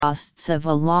costs of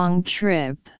a long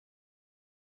trip.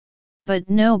 But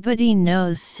nobody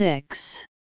knows 6.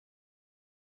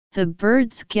 The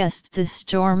birds guessed the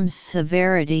storm's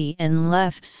severity and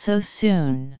left so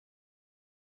soon.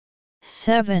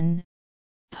 7.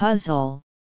 Puzzle.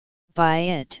 By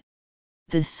it,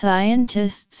 the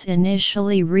scientists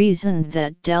initially reasoned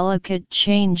that delicate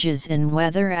changes in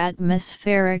weather,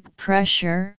 atmospheric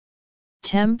pressure,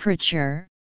 temperature,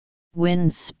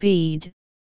 wind speed,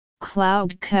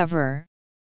 cloud cover,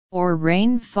 or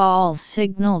rainfall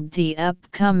signaled the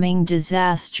upcoming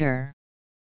disaster.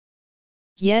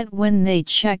 Yet when they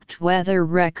checked weather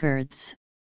records,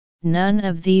 none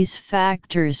of these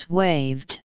factors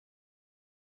waived.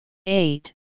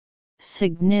 8.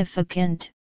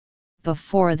 Significant.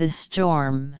 Before the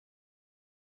storm.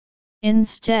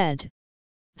 Instead,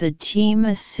 the team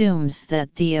assumes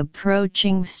that the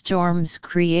approaching storms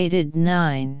created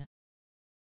 9.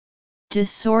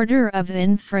 Disorder of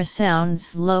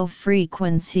infrasounds,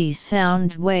 low-frequency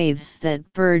sound waves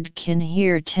that bird can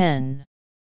hear. 10.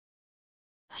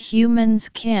 Humans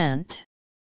can't.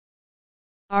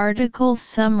 Article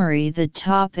summary. The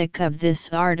topic of this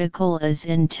article is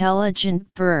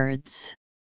intelligent birds.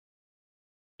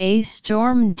 A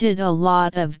storm did a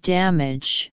lot of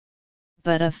damage,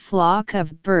 but a flock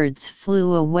of birds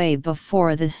flew away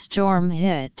before the storm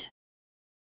hit.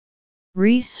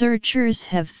 Researchers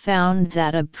have found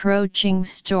that approaching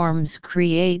storms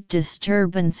create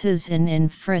disturbances in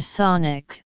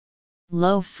infrasonic,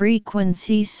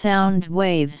 low-frequency sound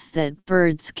waves that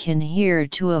birds can hear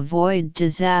to avoid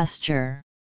disaster.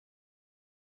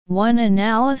 1.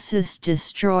 Analysis.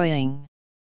 Destroying.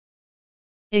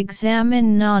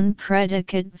 Examine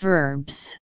non-predicate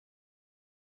verbs.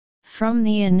 From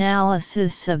the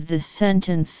analysis of the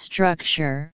sentence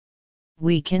structure,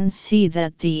 we can see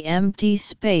that the empty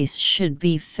space should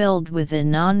be filled with a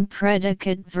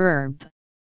non-predicate verb,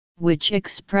 which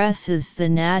expresses the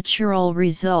natural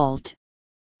result,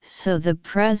 so the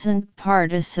present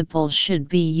participle should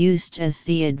be used as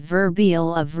the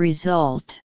adverbial of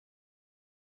result.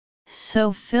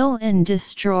 So fill in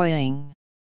destroying.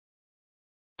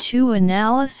 2.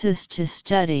 Analysis. To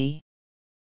study.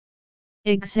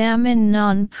 Examine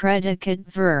non-predicate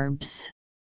verbs.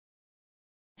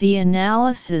 The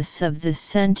analysis of the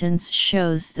sentence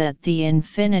shows that the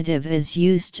infinitive is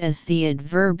used as the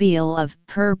adverbial of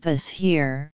purpose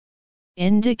here,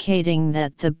 indicating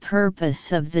that the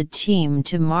purpose of the team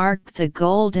to mark the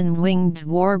golden-winged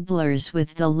warblers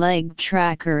with the leg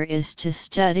tracker is to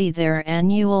study their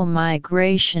annual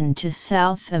migration to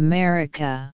South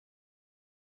America.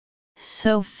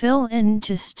 So fill in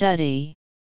to study.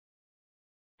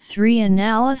 3.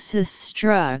 Analysis.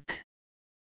 Struck.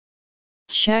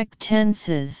 Check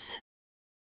tenses.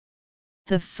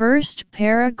 The first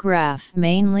paragraph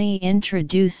mainly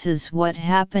introduces what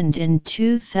happened in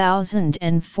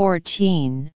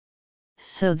 2014,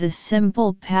 so the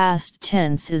simple past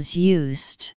tense is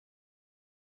used.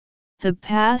 The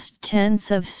past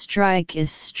tense of strike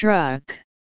is struck.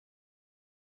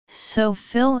 So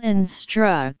fill in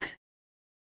struck.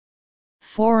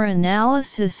 4.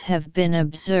 Analysis. Have been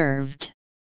observed.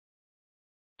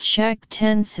 Check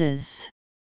tenses.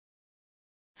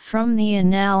 From the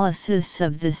analysis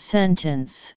of the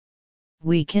sentence,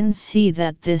 we can see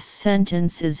that this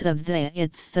sentence is of the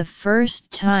it's the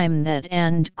first time that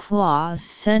and clause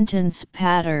sentence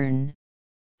pattern,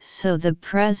 so the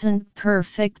present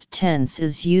perfect tense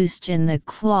is used in the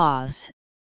clause,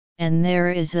 and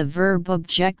there is a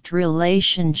verb-object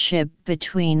relationship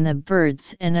between the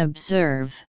birds and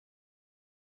observe.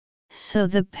 So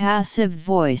the passive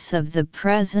voice of the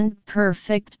present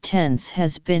perfect tense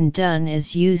has been done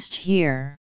is used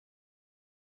here.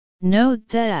 Note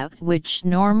that which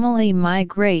normally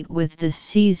migrate with the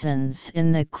seasons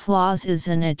in the clause is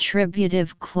an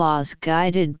attributive clause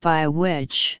guided by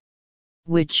which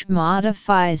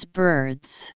modifies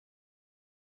birds.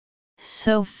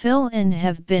 So fill in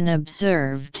have been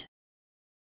observed.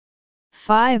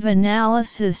 5.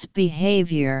 Analysis.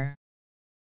 Behavior.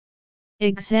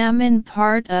 Examine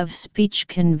part of speech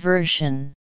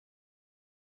conversion.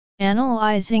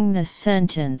 Analyzing the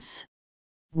sentence,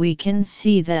 we can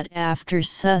see that after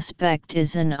suspect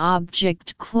is an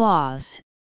object clause,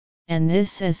 and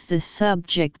this is the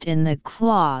subject in the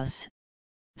clause.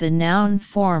 The noun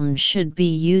form should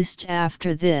be used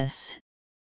after this,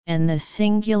 and the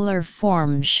singular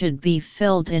form should be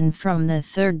filled in from the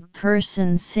third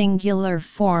person. Singular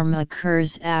form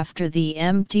occurs after the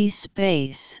empty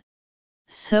space,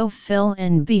 so fill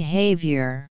in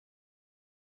behavior.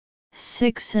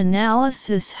 6.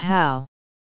 Analysis. How.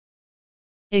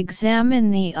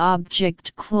 Examine the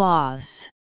object clause.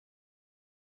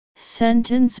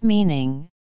 Sentence meaning: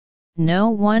 no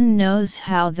one knows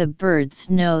how the birds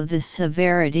know the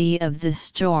severity of the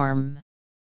storm.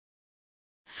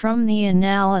 From the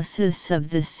analysis of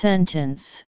the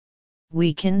sentence,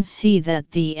 we can see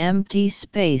that the empty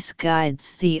space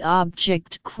guides the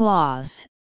object clause,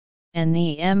 and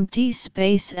the empty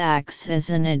space acts as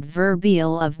an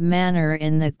adverbial of manner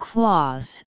in the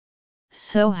clause,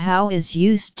 so how is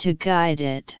used to guide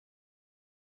it.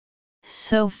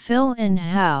 So fill in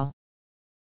how.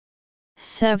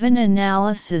 7.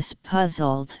 Analysis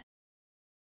puzzled.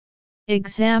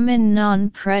 Examine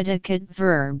non-predicate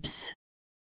verbs.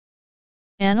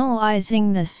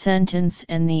 Analyzing the sentence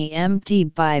and the empty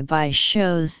by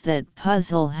shows that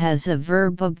puzzle has a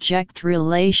verb-object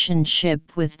relationship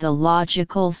with the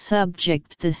logical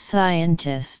subject the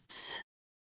scientists.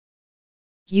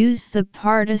 Use the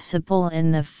participle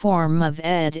in the form of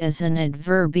ed as an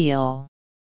adverbial.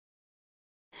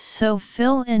 So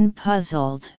fill in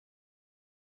puzzled.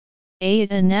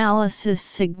 8. Analysis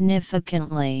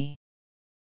significantly.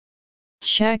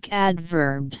 Check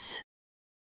adverbs.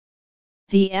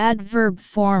 The adverb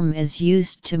form is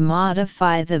used to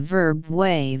modify the verb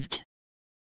waived.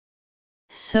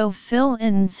 So fill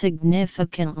in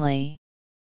significantly.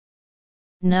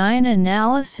 9.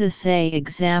 Analysis A.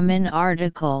 Examine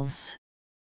articles.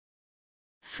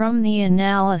 From the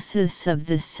analysis of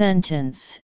the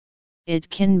sentence, it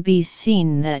can be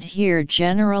seen that here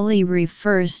generally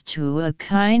refers to a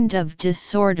kind of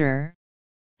disorder,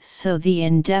 so the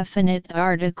indefinite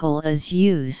article is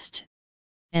used,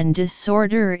 and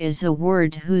disorder is a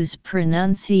word whose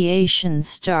pronunciation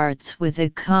starts with a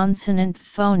consonant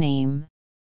phoneme,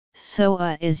 so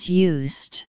a is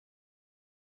used.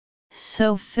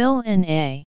 So fill in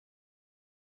A.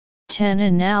 10.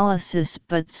 Analysis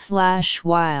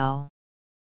but/while.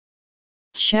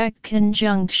 Check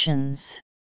conjunctions.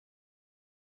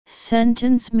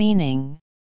 Sentence meaning: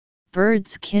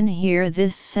 birds can hear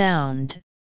this sound,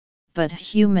 but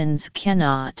humans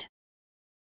cannot.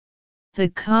 The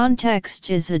context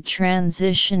is a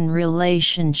transition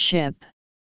relationship,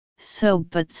 so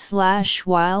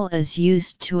but/while is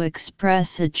used to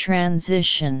express a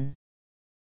transition.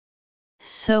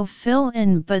 So fill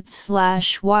in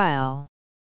but/while.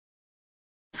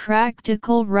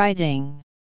 Practical writing.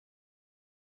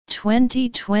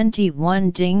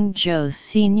 2021 Dingzhou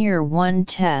Senior 1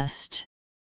 test.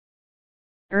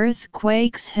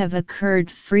 Earthquakes have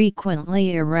occurred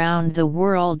frequently around the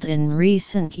world in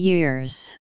recent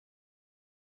years.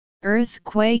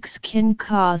 Earthquakes can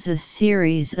cause a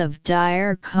series of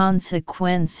dire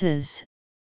consequences,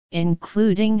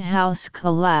 including house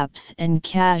collapse and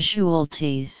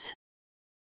casualties.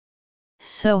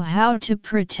 So how to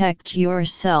protect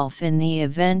yourself in the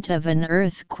event of an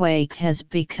earthquake has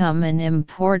become an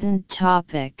important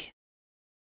topic.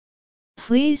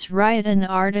 Please write an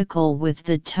article with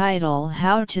the title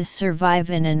How to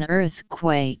Survive in an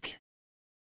Earthquake.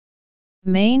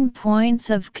 Main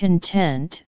points of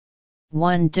content.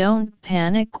 1. Don't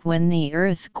panic when the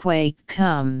earthquake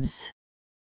comes.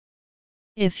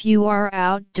 If you are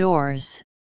outdoors,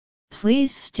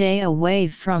 please stay away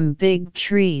from big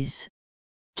trees,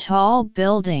 tall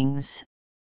buildings,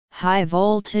 high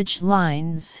voltage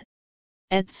lines,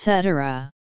 etc.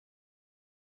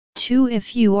 2.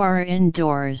 If you are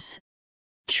indoors,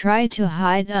 try to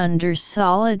hide under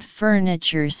solid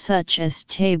furniture such as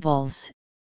tables,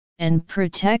 and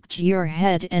protect your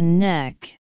head and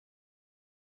neck.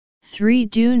 3.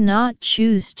 Do not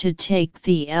choose to take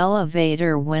the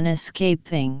elevator when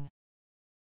escaping.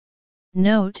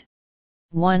 Note: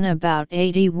 1. About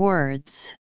 80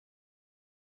 words.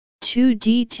 2.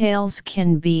 Details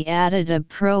can be added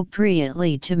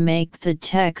appropriately to make the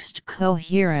text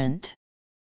coherent.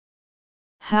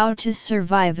 How to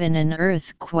survive in an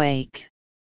earthquake.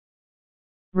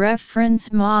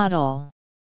 Reference model.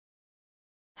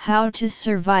 How to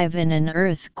survive in an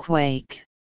earthquake.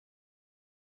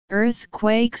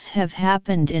 Earthquakes have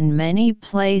happened in many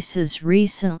places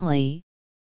recently,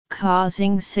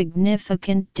 causing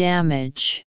significant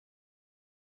damage.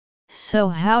 So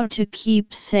how to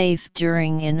keep safe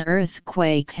during an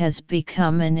earthquake has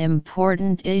become an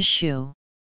important issue.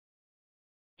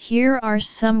 Here are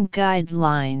some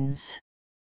guidelines.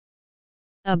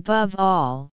 Above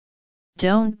all,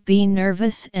 don't be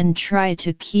nervous and try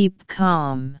to keep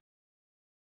calm.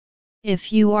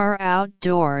 If you are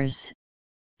outdoors,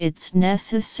 it's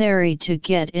necessary to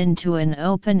get into an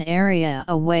open area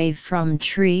away from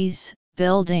trees,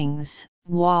 buildings,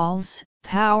 walls,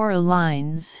 power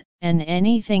lines, and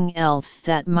anything else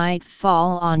that might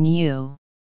fall on you.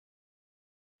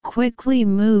 Quickly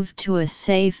move to a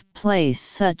safe place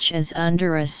such as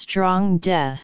under a strong desk.